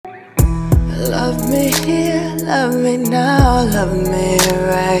Love me here, love me now, love me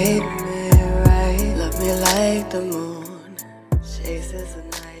right. Love me like the moon chases the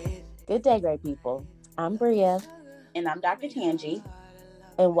night. Good day, great people. I'm Bria. And I'm Dr. Tangi.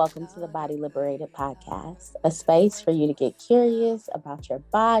 And welcome to the Body Liberated Podcast, a space for you to get curious about your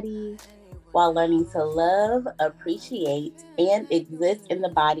body while learning to love, appreciate, and exist in the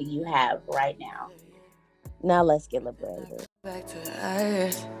body you have right now. Now let's get liberated. Back to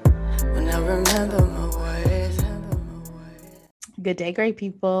earth when I remember my words. Good day, great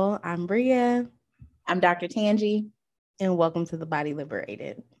people. I'm Bria. I'm Dr. Tangi. And welcome to the Body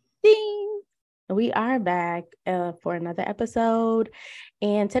Liberated. Ding! We are back for another episode.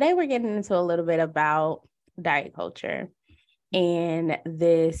 And today we're getting into a little bit about diet culture and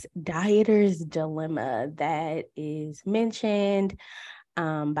this dieter's dilemma that is mentioned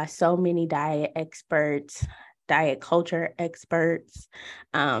by so many diet experts, diet culture experts,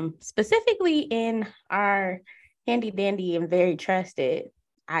 specifically in our handy dandy and very trusted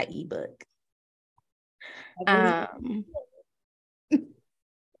IE book.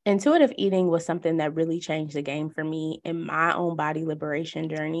 Intuitive eating was something that really changed the game for me in my own body liberation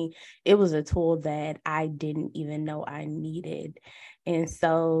journey. It was a tool that I didn't even know I needed. And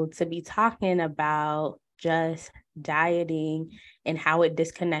so to be talking about just dieting and how it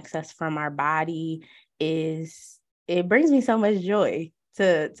disconnects us from our body it brings me so much joy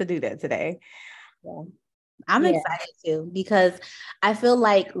to do that today. Yeah. I'm excited too, because I feel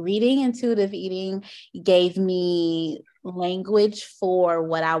like reading intuitive eating gave me language for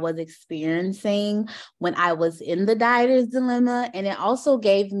what I was experiencing when I was in the dieter's dilemma. And it also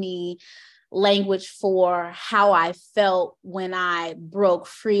gave me language for how I felt when I broke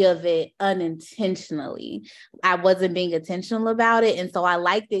free of it unintentionally. I wasn't being intentional about it. And so I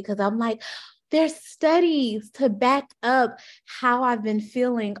liked it because I'm like, there's studies to back up how I've been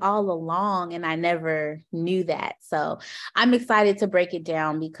feeling all along, and I never knew that. So I'm excited to break it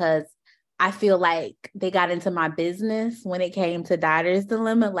down because I feel like they got into my business when it came to dieter's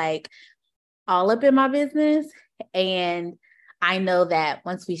dilemma, like all up in my business. And I know that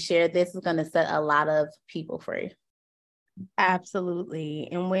once we share this, it's going to set a lot of people free. Absolutely.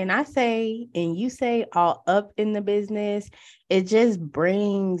 And when I say, and you say all up in the business, it just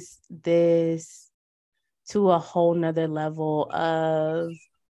brings this to a whole nother level of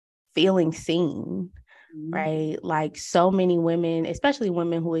feeling seen, right? Like so many women, especially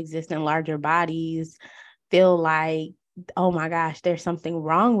women who exist in larger bodies, feel like, oh my gosh, there's something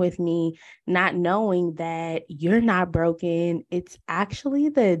wrong with me, not knowing that you're not broken. It's actually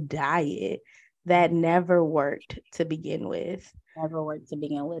the diet that never worked to begin with.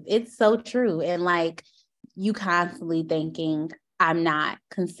 It's so true. And like you constantly thinking, I'm not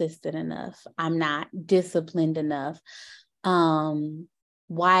consistent enough. I'm not disciplined enough. Why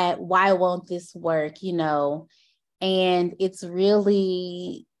won't this work? And it's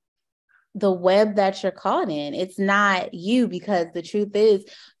really the web that you're caught in. It's not you, because the truth is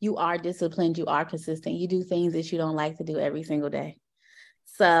you are disciplined. You are consistent. You do things that you don't like to do every single day.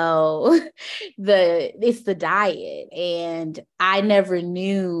 So it's the diet. And I never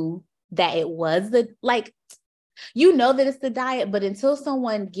knew that it was that it's the diet, but until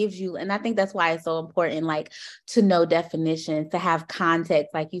someone gives you, and I think that's why it's so important, like to know definitions, to have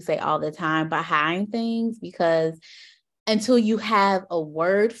context, like you say all the time, behind things, because until you have a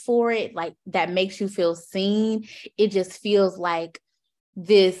word for it, like that makes you feel seen, it just feels like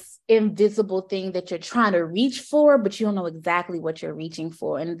this invisible thing that you're trying to reach for, but you don't know exactly what you're reaching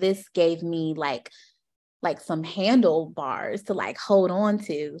for. And this gave me like some handlebars to like hold on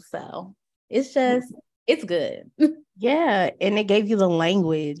to. So it's good. Yeah. And it gave you the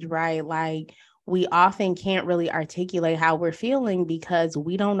language, right? Like we often can't really articulate how we're feeling because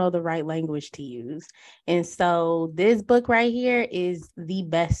we don't know the right language to use. And so this book right here is the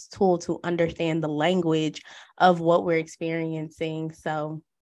best tool to understand the language of what we're experiencing. So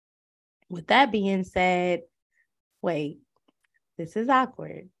with that being said, wait, this is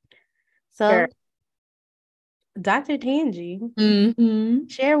awkward. So sure. Dr. Tangi,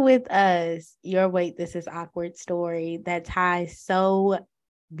 share with us your Wait, This Is Awkward story that ties so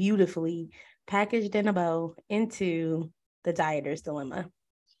beautifully, packaged in a bow, into the dieter's dilemma.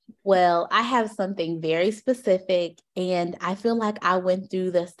 Well, I have something very specific, and I feel like I went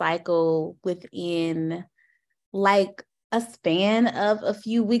through the cycle within like a span of a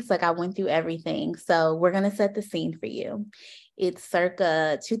few weeks. Like I went through everything. So we're going to set the scene for you. It's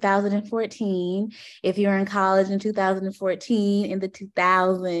circa 2014. If you're in college in 2014, in the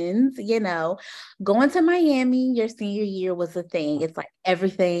 2000s, going to Miami your senior year was a thing. It's like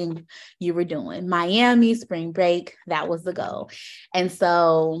everything you were doing. Miami, spring break, that was the goal. And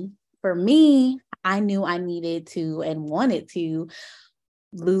so for me, I knew I needed to and wanted to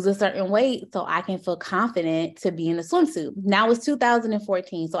lose a certain weight so I can feel confident to be in a swimsuit. Now it's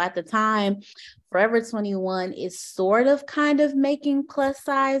 2014. So at the time, Forever 21 is sort of kind of making plus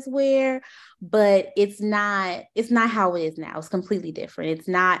size wear, but it's not how it is now. It's completely different. It's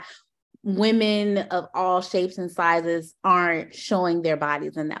not, women of all shapes and sizes aren't showing their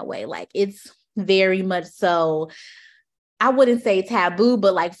bodies in that way. Like, it's very much so, I wouldn't say taboo,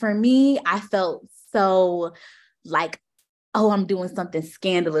 but like for me, I felt so like, oh, I'm doing something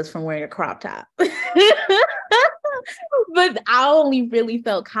scandalous from wearing a crop top. But I only really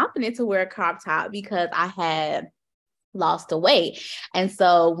felt confident to wear a crop top because I had lost the weight. And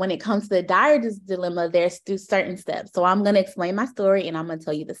so when it comes to the diet dilemma, there's certain steps. So I'm going to explain my story and I'm going to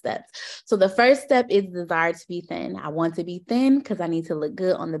tell you the steps. So the first step is desire to be thin. I want to be thin because I need to look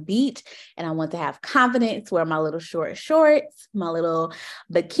good on the beach, and I want to have confidence, wear my little short shorts, my little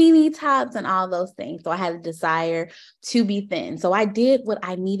bikini tops, and all those things. So I had a desire to be thin. So I did what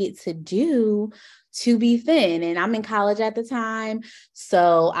I needed to do to be thin. And I'm in college at the time,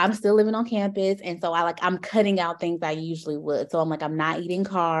 so I'm still living on campus. And so I'm cutting out things I usually would. So I'm like, I'm not eating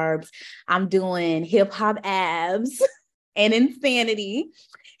carbs. I'm doing hip hop abs and insanity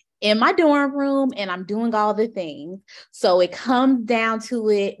in my dorm room, and I'm doing all the things. So it comes down to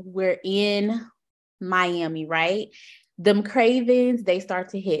it. We're in Miami, right? Them cravings, they start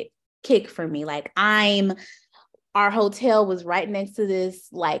to kick for me. Like, our hotel was right next to this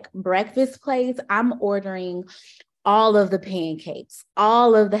like breakfast place. I'm ordering all of the pancakes,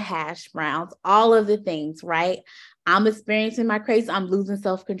 all of the hash browns, all of the things, right? I'm experiencing my craze. I'm losing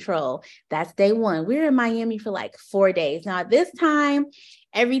self-control. That's day one. We were in Miami for like 4 days. Now, at this time,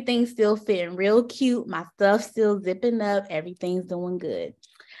 everything's still fitting real cute. My stuff's still zipping up. Everything's doing good.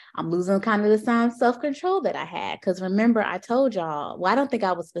 I'm losing kind of the sign of self-control that I had. Because remember, I told y'all, well, I don't think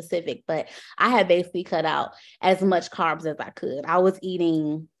I was specific, but I had basically cut out as much carbs as I could. I was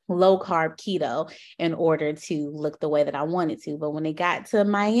eating low carb keto in order to look the way that I wanted to. But when it got to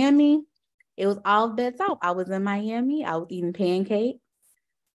Miami, it was all bets off. I was in Miami. I was eating pancakes.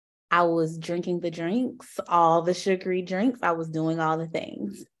 I was drinking the drinks, all the sugary drinks. I was doing all the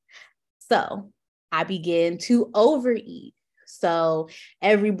things. So I began to overeat. So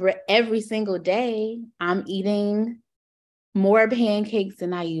every single day, I'm eating more pancakes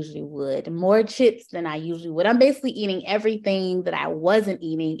than I usually would, more chips than I usually would. I'm basically eating everything that I wasn't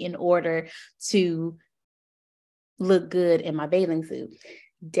eating in order to look good in my bathing suit.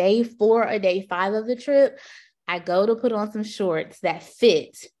 Day 4 or day 5 of the trip, I go to put on some shorts that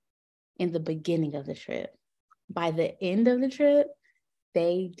fit in the beginning of the trip. By the end of the trip,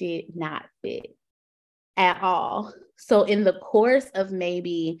 they did not fit at all. So in the course of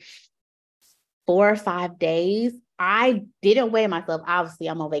maybe 4 or 5 days, I didn't weigh myself. Obviously,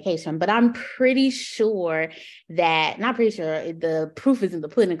 I'm on vacation, but I'm pretty sure not pretty sure, the proof is in the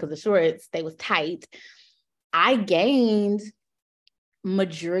pudding because the shorts, they was tight. I gained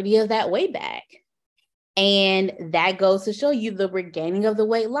majority of that weight back. And that goes to show you the regaining of the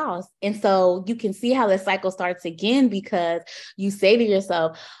weight loss. And so you can see how the cycle starts again, because you say to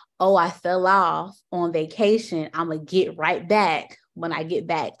yourself, oh, I fell off on vacation. I'm going to get right back when I get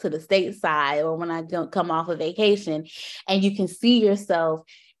back to the stateside or when I don't come off of vacation. And you can see yourself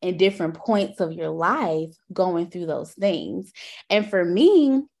in different points of your life going through those things. And for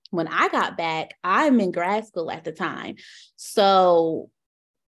me, when I got back, I'm in grad school at the time. So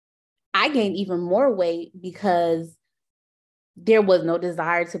I gained even more weight because there was no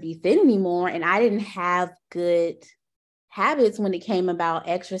desire to be thin anymore. And I didn't have good habits when it came about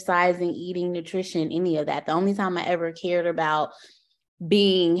exercising, eating, nutrition, any of that. The only time I ever cared about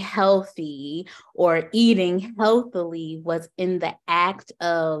being healthy or eating healthily was in the act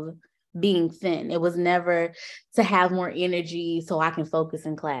of being thin. It was never to have more energy so I can focus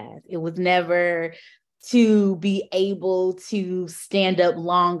in class. It was never to be able to stand up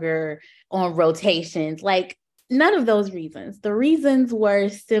longer on rotations. Like, none of those reasons. The reasons were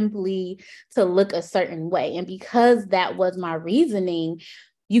simply to look a certain way. And because that was my reasoning,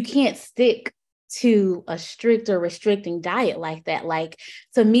 you can't stick to a strict or restricting diet like that. Like,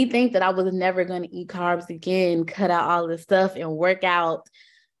 to me, think that I was never going to eat carbs again, cut out all this stuff and work out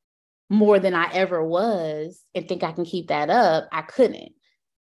more than I ever was and think I can keep that up, I couldn't.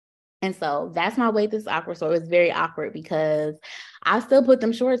 And so that's my way this awkward. So it was very awkward because I still put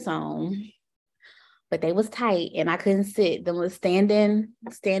them shorts on, but they was tight and I couldn't sit. Them was standing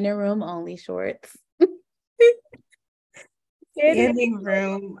room only shorts. Standing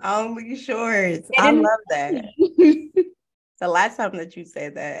room only shorts. I love that. The last time that you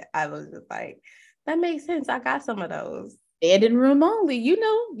said that, I was just like, that makes sense. I got some of those. standing room only. You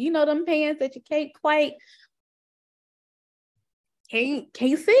know them pants that you can't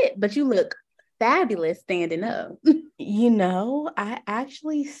sit, but you look fabulous standing up. I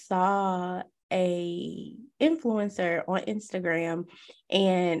actually saw a influencer on Instagram,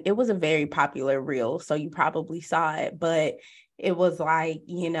 and it was a very popular reel, so you probably saw it, but it was like,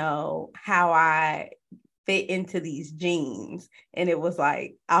 how I fit into these jeans, and it was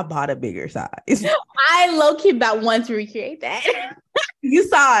like, I bought a bigger size. I low-key about want to recreate that. You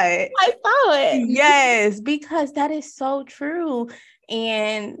saw it. I saw it. Yes, because that is so true.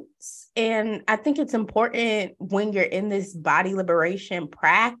 And I think it's important when you're in this body liberation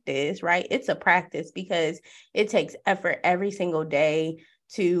practice, right? It's a practice because it takes effort every single day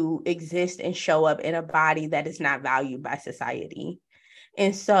to exist and show up in a body that is not valued by society.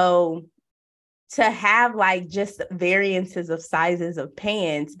 And so to have like just variances of sizes of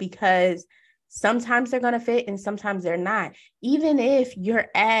pants, because sometimes they're going to fit and sometimes they're not. Even if you're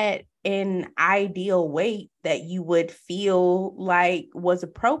at an ideal weight that you would feel like was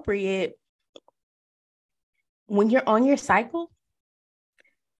appropriate, when you're on your cycle,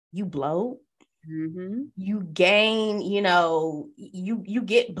 you bloat. Mm-hmm. You gain, you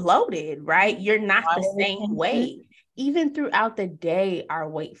get bloated, right? You're not the same weight. Even throughout the day, our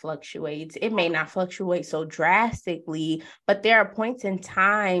weight fluctuates. It may not fluctuate so drastically, but there are points in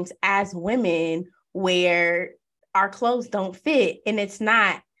times as women where our clothes don't fit, and it's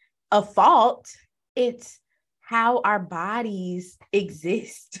not a fault. It's how our bodies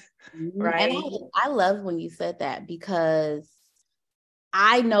exist, right? And I love when you said that, because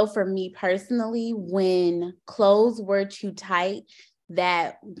I know for me personally, when clothes were too tight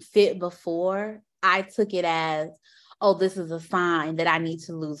that fit before, I took it as, oh, this is a sign that I need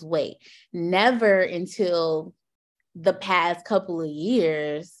to lose weight. Never until the past couple of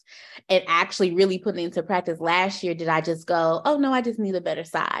years and actually really put it into practice last year did I just go, oh no, I just need a better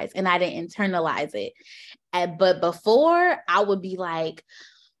size. And I didn't internalize it. But before, I would be like,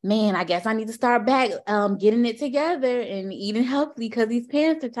 man, I guess I need to start back getting it together and eating healthy because these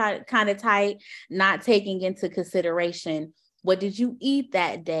pants are kind of tight, not taking into consideration, what did you eat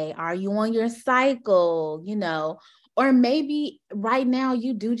that day? Are you on your cycle? Or maybe right now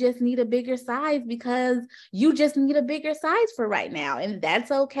you do just need a bigger size because you just need a bigger size for right now. And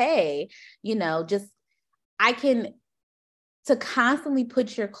that's okay. Just to constantly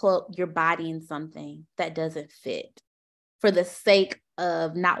put your body in something that doesn't fit for the sake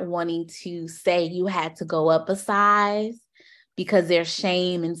of not wanting to say you had to go up a size because there's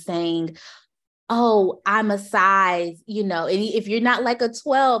shame in saying, oh, I'm a size, and if you're not like a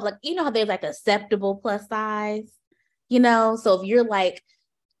 12, like, how there's like acceptable plus size, so if you're like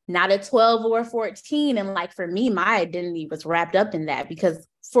not a 12 or a 14, and like for me, my identity was wrapped up in that because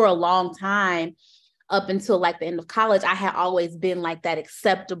for a long time, up until like the end of college, I had always been like that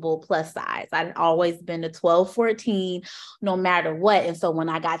acceptable plus size. I'd always been a 12, 14, no matter what. And so when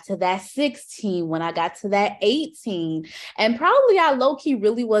I got to that 16, when I got to that 18, and probably I low-key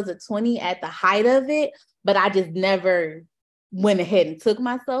really was a 20 at the height of it, but I just never went ahead and took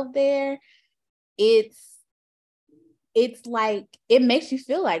myself there. It's like, it makes you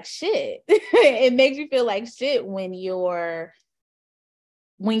feel like shit. It makes you feel like shit when your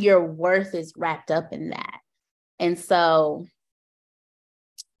worth is wrapped up in that. And so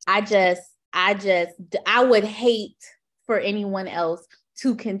I would hate for anyone else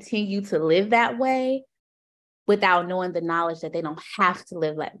to continue to live that way without knowing the knowledge that they don't have to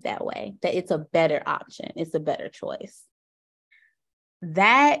live like that way, that it's a better option. It's a better choice.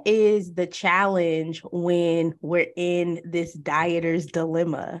 That is the challenge when we're in this dieter's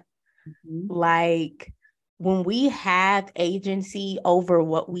dilemma. Mm-hmm. Like, when we have agency over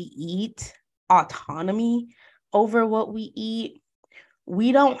what we eat, autonomy over what we eat,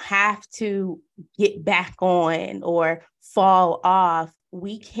 we don't have to get back on or fall off.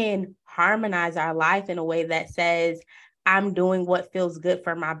 We can harmonize our life in a way that says, I'm doing what feels good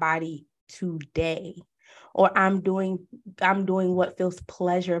for my body today, or I'm doing what feels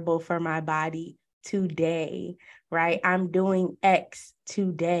pleasurable for my body today, right? I'm doing X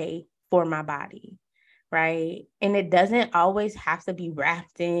today for my body, right? And it doesn't always have to be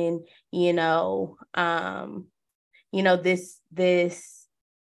wrapped in,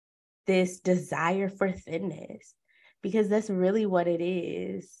 this desire for thinness, because that's really what it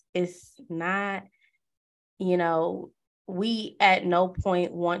is. It's not, we at no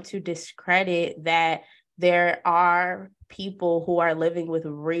point want to discredit that there are people who are living with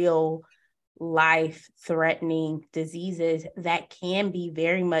real life-threatening diseases that can be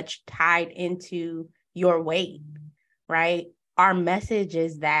very much tied into your weight, right? Our message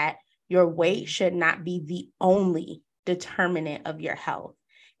is that your weight should not be the only determinant of your health.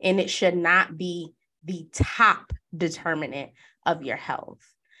 And it should not be the top determinant of your health,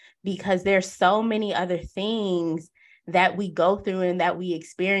 because there's so many other things that we go through and that we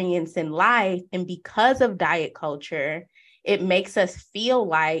experience in life. And because of diet culture, it makes us feel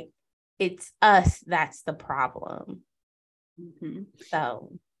like it's us that's the problem. Mm-hmm.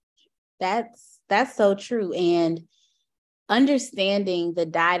 So that's so true. And understanding the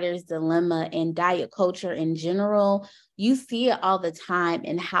dieter's dilemma and diet culture in general, you see it all the time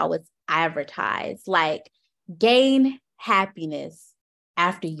in how it's advertised. Like, gain happiness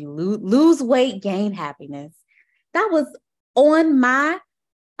after you lose weight, gain happiness. That was on my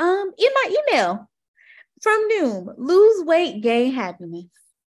in my email from Noom. Lose weight, gain happiness.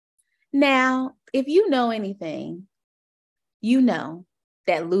 Now, if you know anything, you know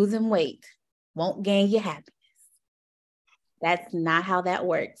that losing weight won't gain you happiness. That's not how that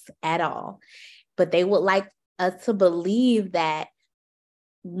works at all. But they would like us to believe that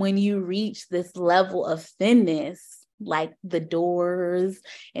when you reach this level of thinness, like the doors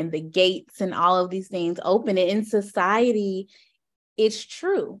and the gates and all of these things open it in society, it's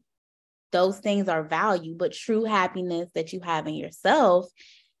true. Those things are valued, but true happiness that you have in yourself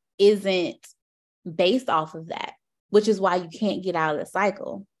isn't based off of that, which is why you can't get out of the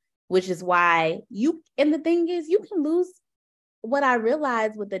cycle, which is why and the thing is, you can lose. What I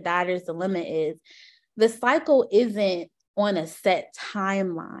realized with the dieter's dilemma is the cycle isn't on a set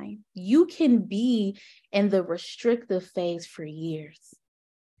timeline. You can be in the restrictive phase for years.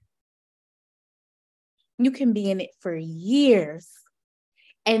 You can be in it for years.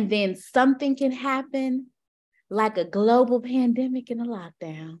 And then something can happen, like a global pandemic and a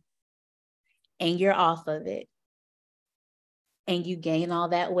lockdown, and you're off of it. And you gain all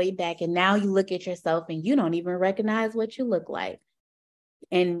that weight back. And now you look at yourself and you don't even recognize what you look like.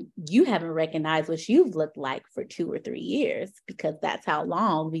 And you haven't recognized what you've looked like for 2 or 3 years, because that's how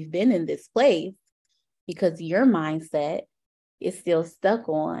long we've been in this place, because your mindset is still stuck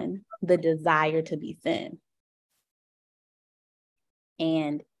on the desire to be thin.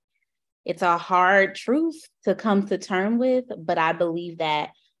 And it's a hard truth to come to terms with, but I believe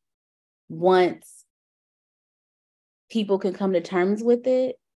that once people can come to terms with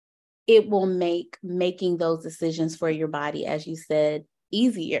it, it will make making those decisions for your body, as you said,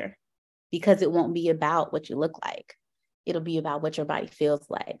 easier, because it won't be about what you look like. It'll be about what your body feels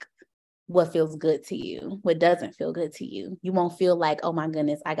like, what feels good to you, what doesn't feel good to you. You won't feel like, oh my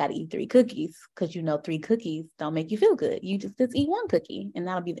goodness, I got to eat 3 cookies, because 3 cookies don't make you feel good. You just eat 1 cookie and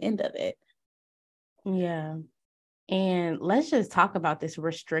that'll be the end of it. yeah. And let's just talk about this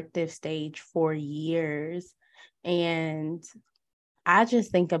restrictive stage for years. And I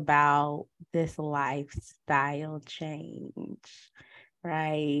just think about this lifestyle change,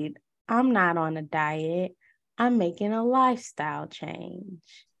 right? I'm not on a diet. I'm making a lifestyle change.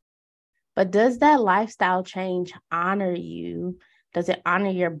 But does that lifestyle change honor you? Does it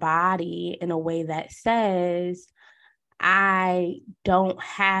honor your body in a way that says, I don't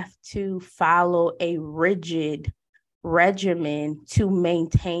have to follow a rigid regimen to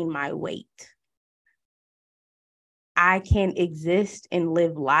maintain my weight? I can exist and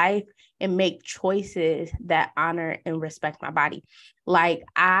live life and make choices that honor and respect my body. Like,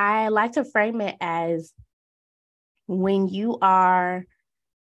 I like to frame it as, when you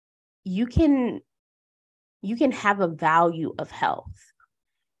can have a value of health,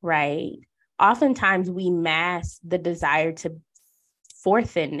 right? Oftentimes we mask the desire for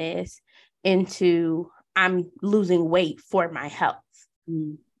thinness into, I'm losing weight for my health.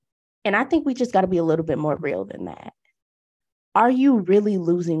 Mm. And I think we just got to be a little bit more real than that. Are you really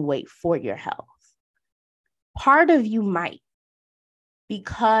losing weight for your health? Part of you might,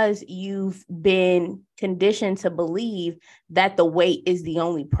 because you've been conditioned to believe that the weight is the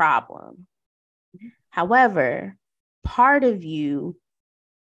only problem. However, part of you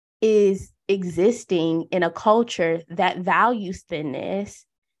is existing in a culture that values thinness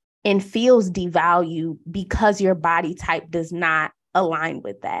and feels devalued because your body type does not align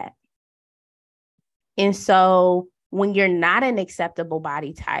with that. And so when you're not an acceptable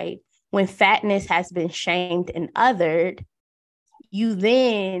body type, when fatness has been shamed and othered, you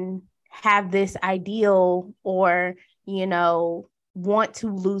then have this ideal or, want to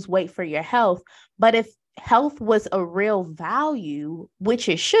lose weight for your health. But if health was a real value, which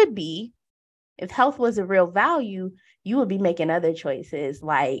it should be, if health was a real value, you would be making other choices,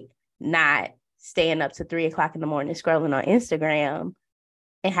 like not staying up to 3:00 in the morning scrolling on Instagram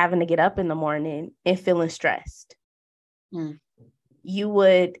and having to get up in the morning and feeling stressed. You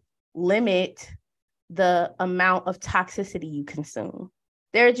would limit the amount of toxicity you consume.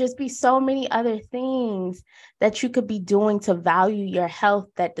 There'd just be so many other things that you could be doing to value your health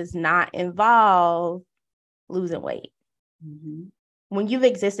that does not involve losing weight. Mm-hmm. When you've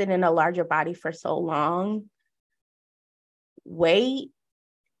existed in a larger body for so long, weight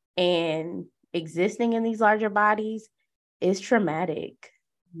and existing in these larger bodies is traumatic.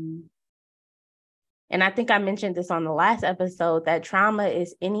 Mm-hmm. And I think I mentioned this on the last episode, that trauma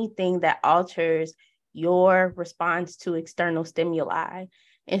is anything that alters your response to external stimuli.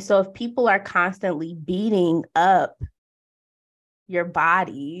 And so if people are constantly beating up your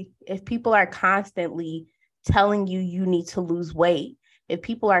body, if people are constantly telling you you need to lose weight, if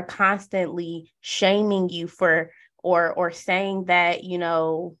people are constantly shaming you for or saying that, you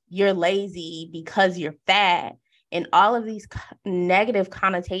know, you're lazy because you're fat, and all of these negative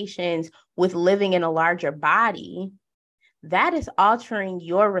connotations with living in a larger body, that is altering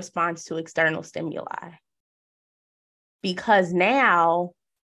your response to external stimuli. Because now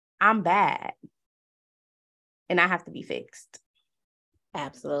I'm bad and I have to be fixed.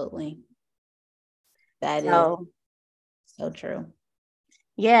 Absolutely. That is so true.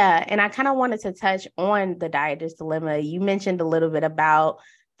 Yeah. And I kind of wanted to touch on the dieter's dilemma. You mentioned a little bit about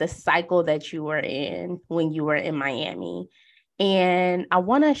the cycle that you were in when you were in Miami. And I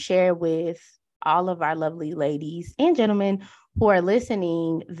want to share with all of our lovely ladies and gentlemen who are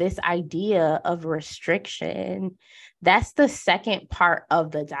listening this idea of restriction. That's the second part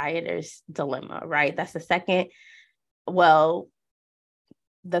of the dieter's dilemma, right? That's the second, well,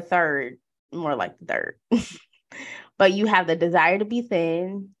 the third, more like the third. But you have the desire to be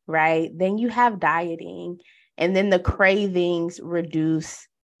thin, right? Then you have dieting, and then the cravings reduce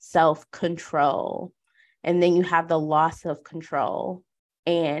self-control. And then you have the loss of control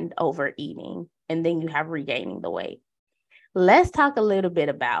and overeating. And then you have regaining the weight. Let's talk a little bit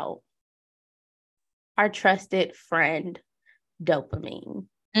about our trusted friend, dopamine,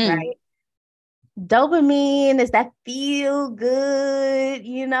 right? Dopamine is that feel good,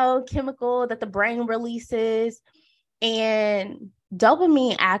 you know, chemical that the brain releases. And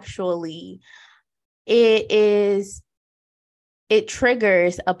dopamine actually, it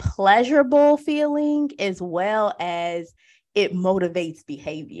triggers a pleasurable feeling as well as it motivates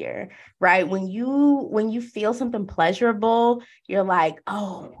behavior, right? When you feel something pleasurable, you're like,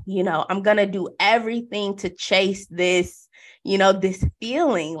 oh, you know, I'm going to do everything to chase this, you know, this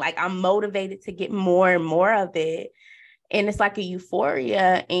feeling. Like I'm motivated to get more and more of it. And it's like a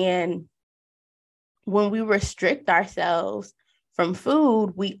euphoria. And when we restrict ourselves from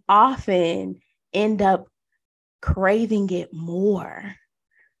food, we often end up craving it more,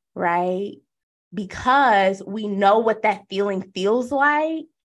 right? Because we know what that feeling feels like,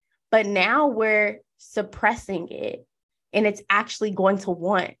 but now we're suppressing it, and it's actually going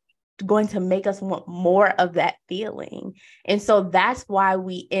to make us want more of that feeling. And so that's why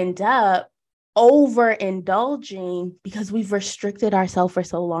we end up overindulging, because we've restricted ourselves for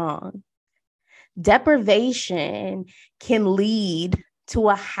so long. Deprivation can lead to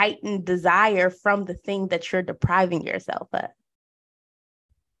a heightened desire from the thing that you're depriving yourself of.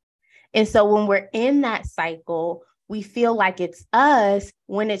 And so when we're in that cycle, we feel like it's us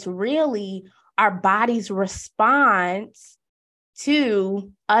when it's really our body's response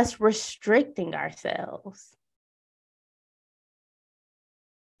to us restricting ourselves.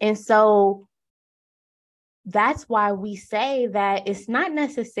 And so that's why we say that it's not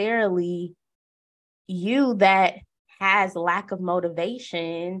necessarily you that has lack of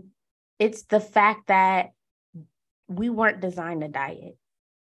motivation. It's the fact that we weren't designed to diet.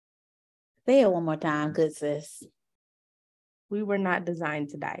 Say it one more time, good sis. We were not designed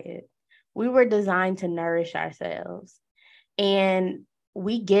to diet. We were designed to nourish ourselves. And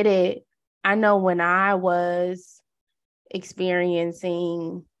we get it. I know when I was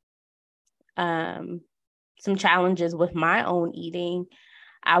experiencing some challenges with my own eating,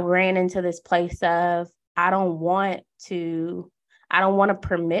 I ran into this place of, I don't want to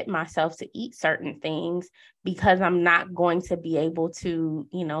permit myself to eat certain things because I'm not going to be able to,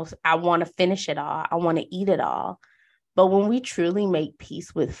 you know, I want to finish it all. I want to eat it all. But when we truly make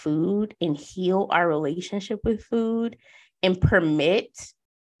peace with food and heal our relationship with food and permit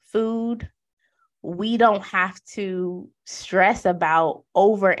food, we don't have to stress about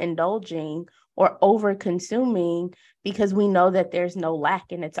overindulging or over consuming, because we know that there's no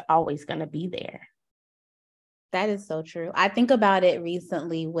lack and it's always going to be there. That is so true. I think about it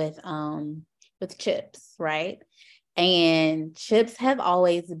recently with chips, right? And chips have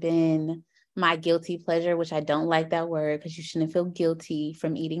always been my guilty pleasure, which I don't like that word because you shouldn't feel guilty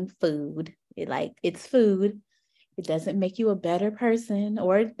from eating food. It's food. It doesn't make you a better person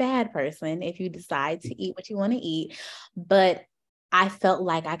or a bad person if you decide to eat what you want to eat. But I felt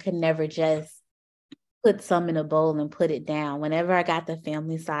like I could never just put some in a bowl and put it down. Whenever I got the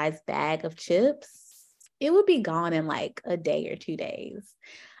family size bag of chips, it would be gone in like a day or 2 days.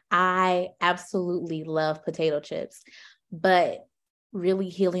 I absolutely love potato chips, but really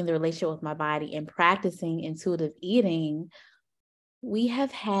healing the relationship with my body and practicing intuitive eating, we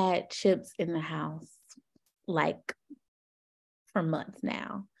have had chips in the house like for months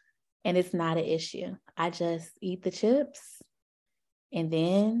now, and it's not an issue. I just eat the chips and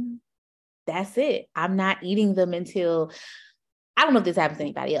then that's it. I'm not eating them until, I don't know if this happens to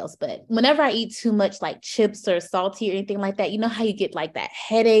anybody else, but whenever I eat too much like chips or salty or anything like that, you know how you get like that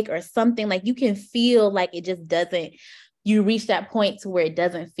headache or something, like you can feel like it just doesn't, you reach that point to where it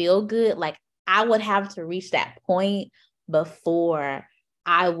doesn't feel good. Like I would have to reach that point before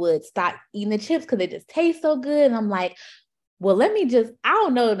I would stop eating the chips because it just tastes so good. And I'm like, well, I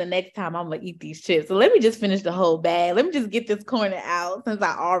don't know the next time I'm going to eat these chips. So let me just finish the whole bag. Let me just get this corner out since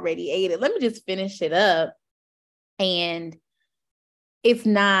I already ate it. Let me just finish it up. And it's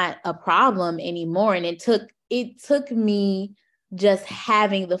not a problem anymore. And it took me just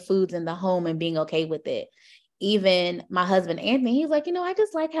having the foods in the home and being okay with it. Even my husband, Anthony, he's like, I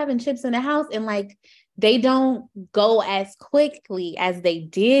just like having chips in the house. And like, they don't go as quickly as they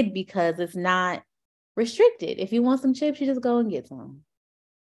did because it's not restricted. If you want some chips, you just go and get some.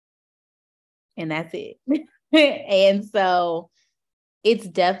 And that's it. And so it's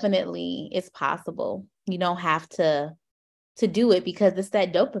possible. You don't have to do it because it's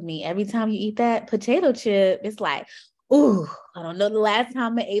that dopamine. Every time you eat that potato chip, it's like, ooh, I don't know the last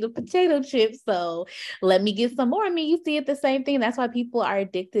time I ate a potato chip, so let me get some more. I mean, you see it the same thing. That's why people are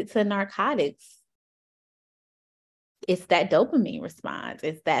addicted to narcotics. It's that dopamine response.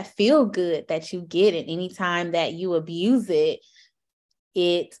 It's that feel good that you get. And anytime that you abuse it,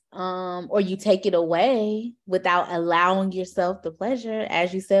 or you take it away without allowing yourself the pleasure,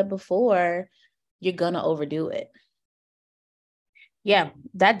 as you said before, you're going to overdo it. Yeah,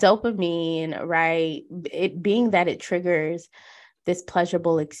 that dopamine, right? It being that it triggers this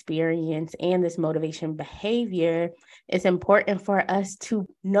pleasurable experience and this motivation behavior, it's important for us to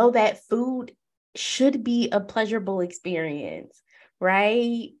know that food should be a pleasurable experience,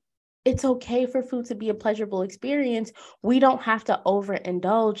 right? It's okay for food to be a pleasurable experience. We don't have to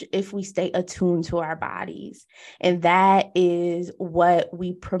overindulge if we stay attuned to our bodies. And that is what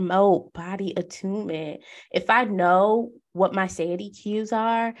we promote, body attunement. If I know what my satiety cues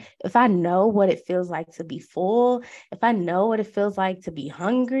are, if I know what it feels like to be full, if I know what it feels like to be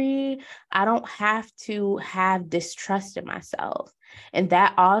hungry, I don't have to have distrust in myself. And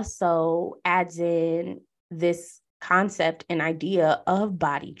that also adds in this concept and idea of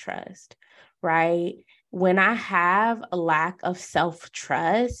body trust, right? When I have a lack of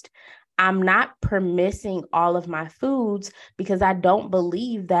self-trust, I'm not permitting all of my foods because I don't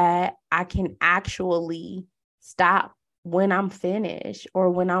believe that I can actually stop when I'm finished or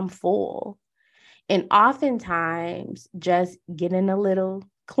when I'm full. And oftentimes, just getting a little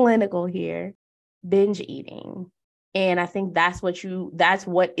clinical here, binge eating. And I think that's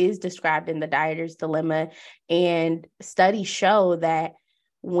what is described in the dieter's dilemma. And studies show that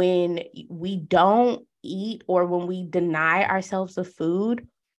when we don't eat or when we deny ourselves of food,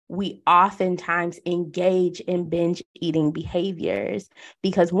 we oftentimes engage in binge eating behaviors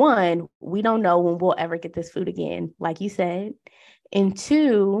because one, we don't know when we'll ever get this food again, like you said. And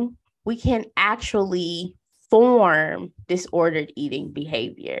two, we can actually form disordered eating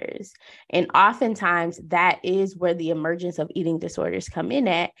behaviors. And oftentimes that is where the emergence of eating disorders come in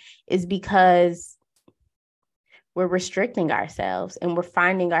at, is because we're restricting ourselves and we're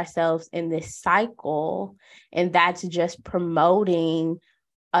finding ourselves in this cycle. And that's just promoting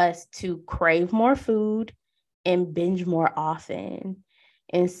us to crave more food and binge more often.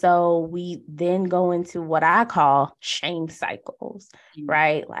 And so we then go into what I call shame cycles,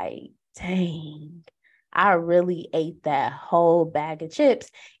 right? Like, dang, I really ate that whole bag of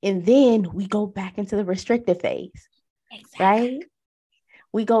chips. And then we go back into the restrictive phase, right?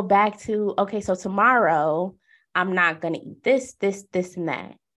 We go back to, okay, so tomorrow I'm not going to eat this, and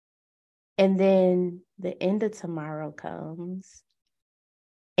that. And then the end of tomorrow comes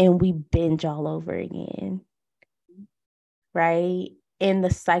and we binge all over again, right? And the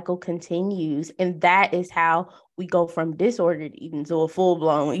cycle continues. And that is how we go from disordered eating to a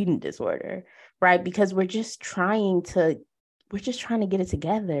full-blown eating disorder, right? Because we're just trying to get it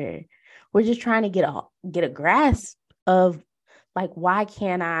together. We're just trying to get a grasp of like, why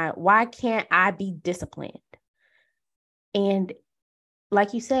can't I be disciplined? And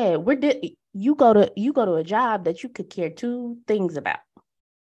like you said, you go to a job that you could care two things about.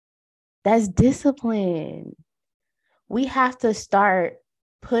 That's discipline. we have to start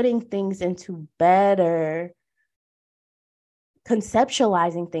putting things into better,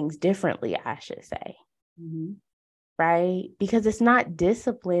 conceptualizing things differently, I should say. Mm-hmm. Right? Because it's not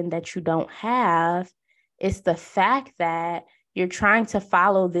discipline that you don't have. It's the fact that you're trying to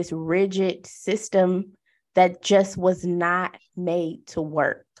follow this rigid system that just was not made to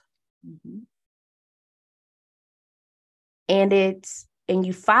work. Mm-hmm. And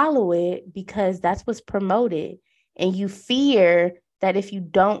you follow it because that's what's promoted. And you fear that if you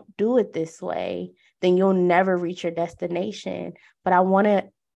don't do it this way, then you'll never reach your destination. But I want to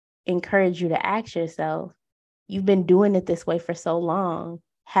encourage you to ask yourself, you've been doing it this way for so long.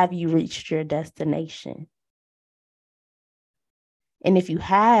 Have you reached your destination? And if you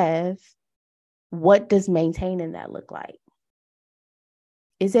have, what does maintaining that look like?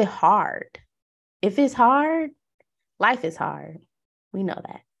 Is it hard? If it's hard, life is hard. We know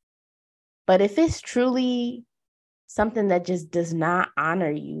that. But if it's truly something that just does not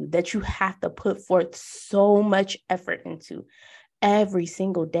honor you, that you have to put forth so much effort into every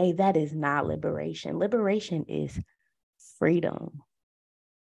single day, that is not liberation. Liberation is freedom.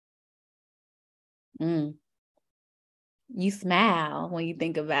 You smile when you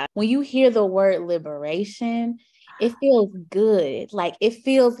think about it. When you hear the word liberation, it feels good. Like it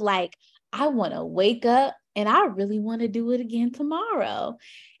feels like I want to wake up and I really want to do it again tomorrow.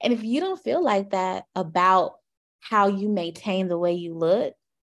 And if you don't feel like that about how you maintain the way you look,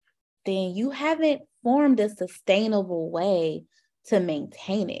 then you haven't formed a sustainable way to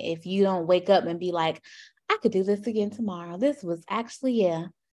maintain it. If you don't wake up and be like, I could do this again tomorrow. This was actually,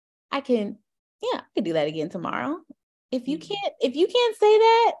 I could do that again tomorrow. If you can't say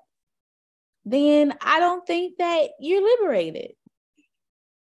that, then I don't think that you're liberated.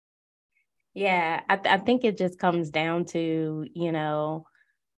 Yeah, I think it just comes down to,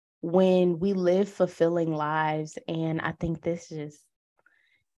 when we live fulfilling lives, and I think this just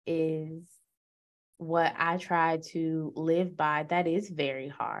is what I try to live by. That is very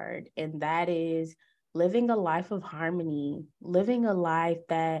hard, and that is living a life of harmony, living a life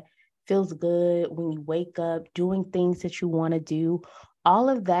that feels good when you wake up, doing things that you want to do. All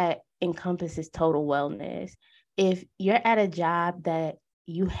of that encompasses total wellness. If you're at a job that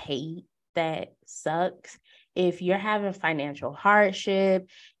you hate, that sucks, if you're having financial hardship,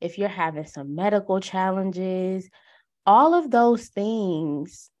 if you're having some medical challenges, all of those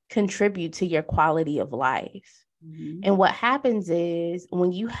things contribute to your quality of life. Mm-hmm. And what happens is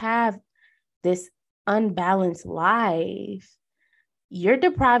when you have this unbalanced life, you're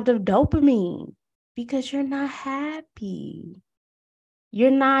deprived of dopamine because you're not happy.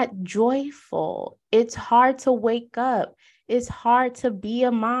 You're not joyful. It's hard to wake up. It's hard to be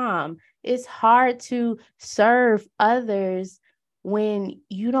a mom. It's hard to serve others when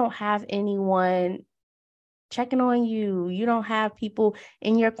you don't have anyone checking on you. You don't have people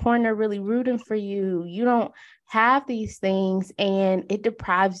in your corner really rooting for you. You don't have these things, and it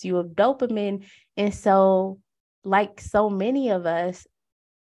deprives you of dopamine. And so, like so many of us,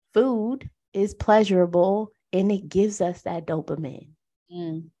 food is pleasurable and it gives us that dopamine.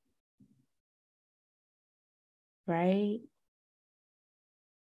 Right?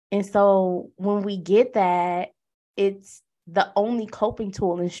 And so when we get that, it's the only coping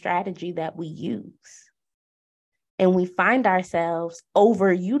tool and strategy that we use. And we find ourselves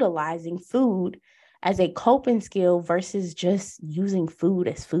overutilizing food as a coping skill versus just using food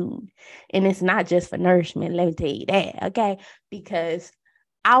as food. And it's not just for nourishment, let me tell you that, okay? Because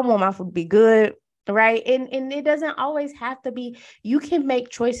I want my food to be good, right? And it doesn't always have to be. You can make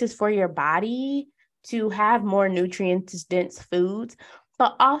choices for your body to have more nutrient-dense foods,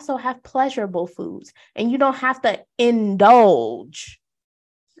 but also have pleasurable foods. And you don't have to indulge.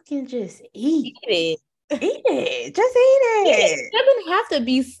 You can just eat it. Eat it. Just eat it. It doesn't have to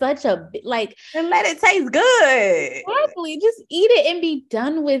be such a and let it taste good. Exactly. Just eat it and be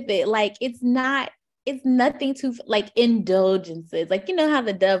done with it. Like it's nothing to like indulgences. Like, you know how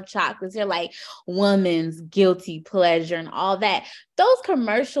the Dove chocolates are like woman's guilty pleasure and all that. Those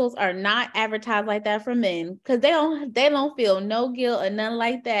commercials are not advertised like that for men because they don't feel no guilt or nothing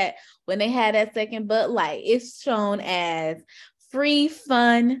like that when they had that second Bud Light. It's shown as free,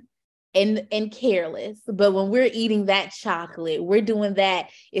 fun, and careless. But when we're eating that chocolate, we're doing that.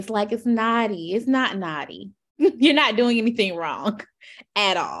 It's like it's naughty. It's not naughty. You're not doing anything wrong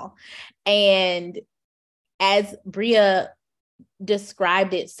at all. And as Bria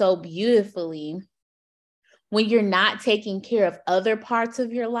described it so beautifully, when you're not taking care of other parts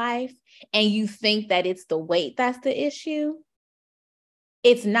of your life and you think that it's the weight that's the issue,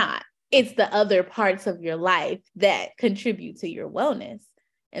 it's not. It's the other parts of your life that contribute to your wellness.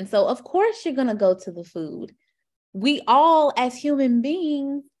 And so, of course, you're going to go to the food. we all as human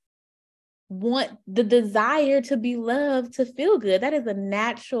beings want the desire to be loved, to feel good. That's a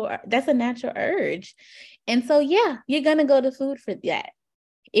natural urge. And so, yeah, you're going to go to food for that.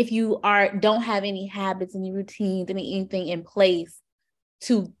 If you don't have any habits, any routines, anything in place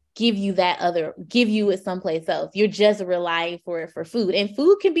to give you it someplace else. You're just relying for food, and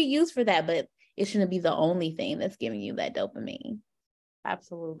food can be used for that, but it shouldn't be the only thing that's giving you that dopamine.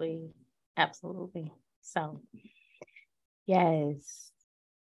 Absolutely. So, yes.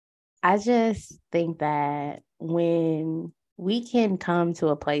 I just think that when we can come to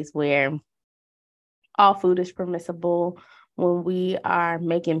a place where all food is permissible, when we are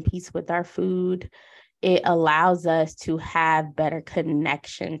making peace with our food, it allows us to have better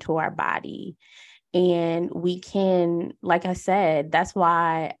connection to our body. And we can, like I said, that's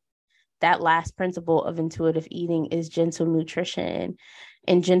why that last principle of intuitive eating is gentle nutrition.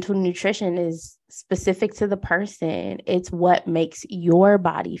 And gentle nutrition is specific to the person. It's what makes your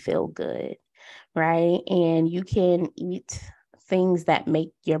body feel good, right? And you can eat things that make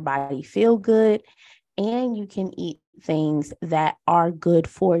your body feel good, and you can eat things that are good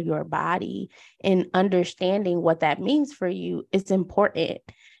for your body. And understanding what that means for you is important.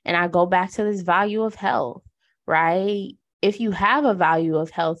 And I go back to this value of health, right? If you have a value of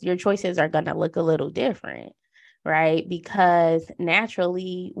health, your choices are going to look a little different, right? Because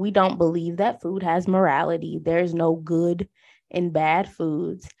naturally, we don't believe that food has morality. There's no good and bad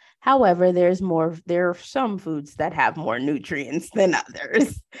foods. However, there are some foods that have more nutrients than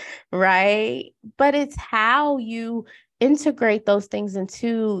others, right? But it's how you integrate those things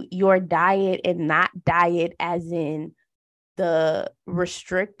into your diet, and not diet as in the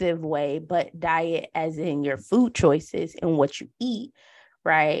restrictive way, but diet as in your food choices and what you eat,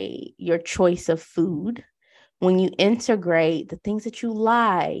 right? Your choice of food. When you integrate the things that you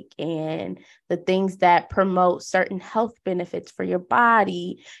like and the things that promote certain health benefits for your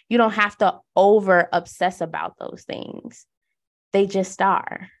body, you don't have to over obsess about those things. They just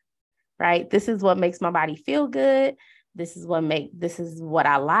are, right? This is what makes my body feel good. This is what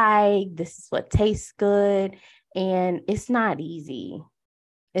I like. This is what tastes good. And it's not easy.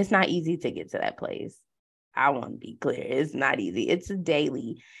 It's not easy to get to that place. I want to be clear. It's not easy. It's a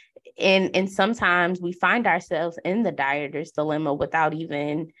daily. And sometimes we find ourselves in the dieter's dilemma without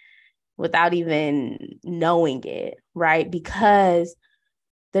even knowing it, right? Because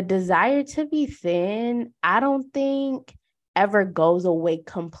the desire to be thin, I don't think ever goes away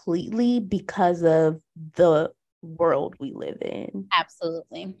completely because of the world we live in.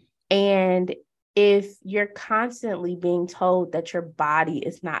 Absolutely. And if you're constantly being told that your body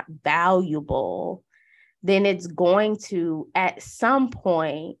is not valuable, then it's going to, at some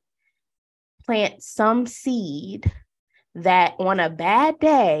point, plant some seed that on a bad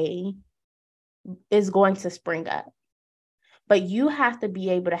day is going to spring up. But you have to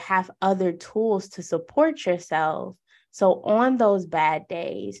be able to have other tools to support yourself. So on those bad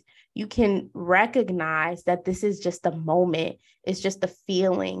days, you can recognize that this is just a moment. It's just a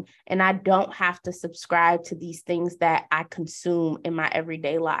feeling. And I don't have to subscribe to these things that I consume in my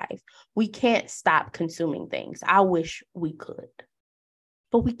everyday life. We can't stop consuming things. I wish we could,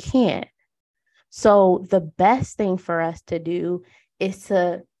 but we can't. So the best thing for us to do is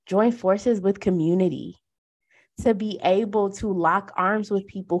to join forces with community, to be able to lock arms with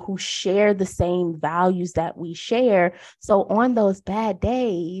people who share the same values that we share. So on those bad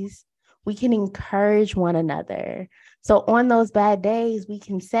days, we can encourage one another. So on those bad days, we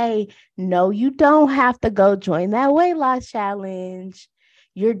can say, no, you don't have to go join that weight loss challenge.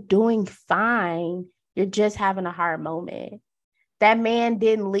 You're doing fine. You're just having a hard moment. That man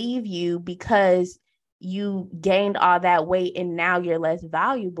didn't leave you because you gained all that weight and now you're less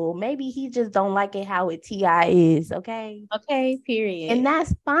valuable. Maybe he just don't like it how it TI is, okay? Okay, period. And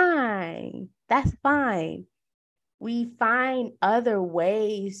that's fine. That's fine. We find other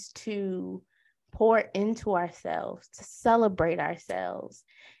ways to pour into ourselves, to celebrate ourselves.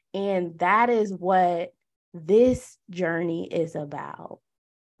 And that is what this journey is about.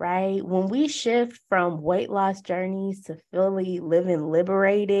 Right? When we shift from weight loss journeys to fully living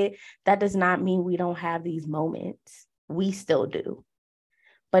liberated, that does not mean we don't have these moments. We still do.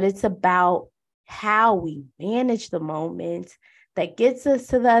 But it's about how we manage the moments that gets us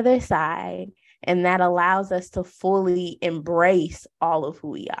to the other side, and that allows us to fully embrace all of who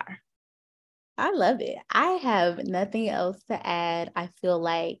we are. I love it. I have nothing else to add. I feel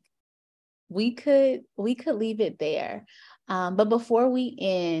like we could leave it there. But before we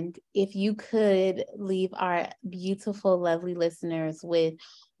end, if you could leave our beautiful, lovely listeners with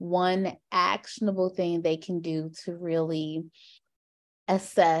one actionable thing they can do to really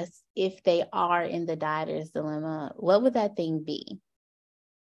assess if they are in the dieter's dilemma, what would that thing be?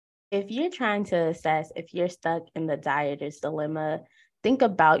 If you're trying to assess if you're stuck in the dieter's dilemma, think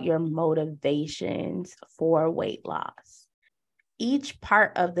about your motivations for weight loss. Each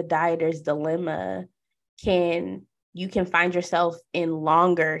part of the dieter's dilemma you can find yourself in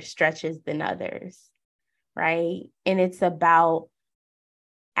longer stretches than others, right? And it's about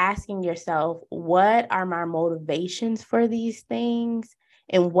asking yourself, what are my motivations for these things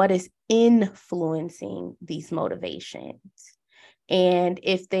and what is influencing these motivations? And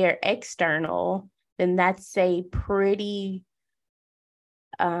if they're external, then that's a pretty,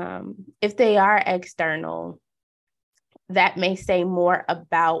 if they are external, that may say more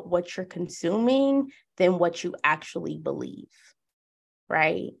about what you're consuming than what you actually believe,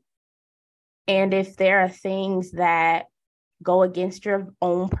 right? And if there are things that go against your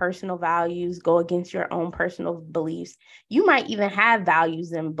own personal values, go against your own personal beliefs, you might even have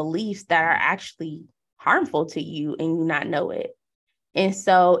values and beliefs that are actually harmful to you and you not know it. And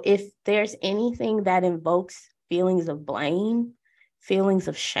so if there's anything that invokes feelings of blame, feelings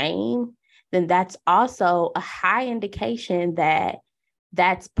of shame, then that's also a high indication that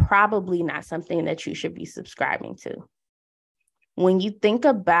that's probably not something that you should be subscribing to. When you think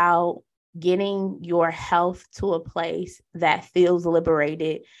about getting your health to a place that feels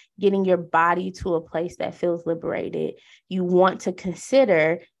liberated, getting your body to a place that feels liberated, you want to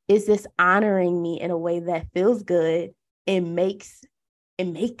consider, is this honoring me in a way that feels good? It makes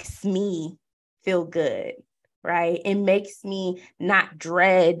me feel good, right? It makes me not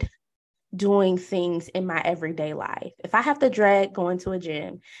dread doing things in my everyday life. If I have to dread going to a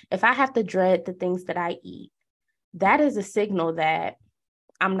gym, if I have to dread the things that I eat, that is a signal that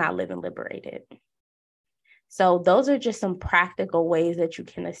I'm not living liberated. So those are just some practical ways that you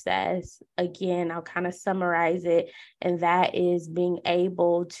can assess. Again, I'll kind of summarize it, and that is being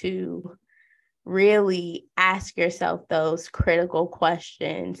able to really ask yourself those critical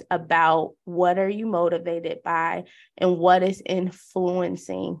questions about what are you motivated by and what is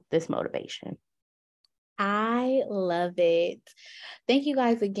influencing this motivation. I love it. Thank you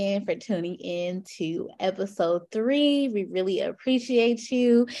guys again for tuning in to episode 3. We really appreciate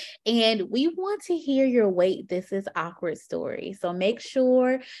you. And we want to hear your Wait, This Is Awkward story. So make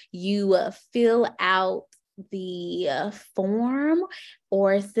sure you fill out the form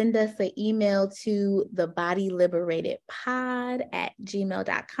or send us an email to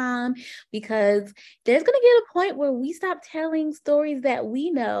thebodyliberatedpod@gmail.com, because there's going to get a point where we stop telling stories that we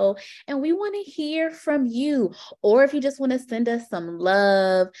know and we want to hear from you. Or if you just want to send us some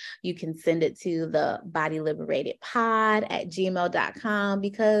love, you can send it to thebodyliberatedpod@gmail.com,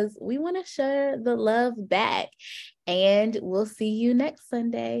 because we want to share the love back. And we'll see you next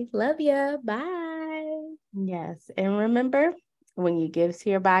Sunday. Love ya. Bye. Yes. And remember, when you give to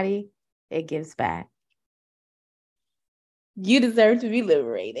your body, it gives back. You deserve to be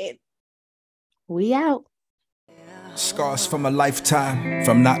liberated. We out. Scars from a lifetime,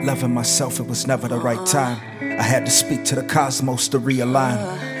 from not loving myself, it was never the right time. I had to speak to the cosmos to realign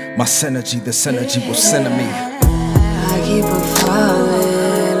my synergy, the synergy will center me. I keep on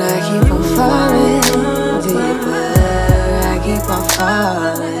falling deeper. I keep on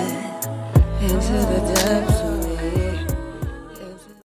falling into the depths.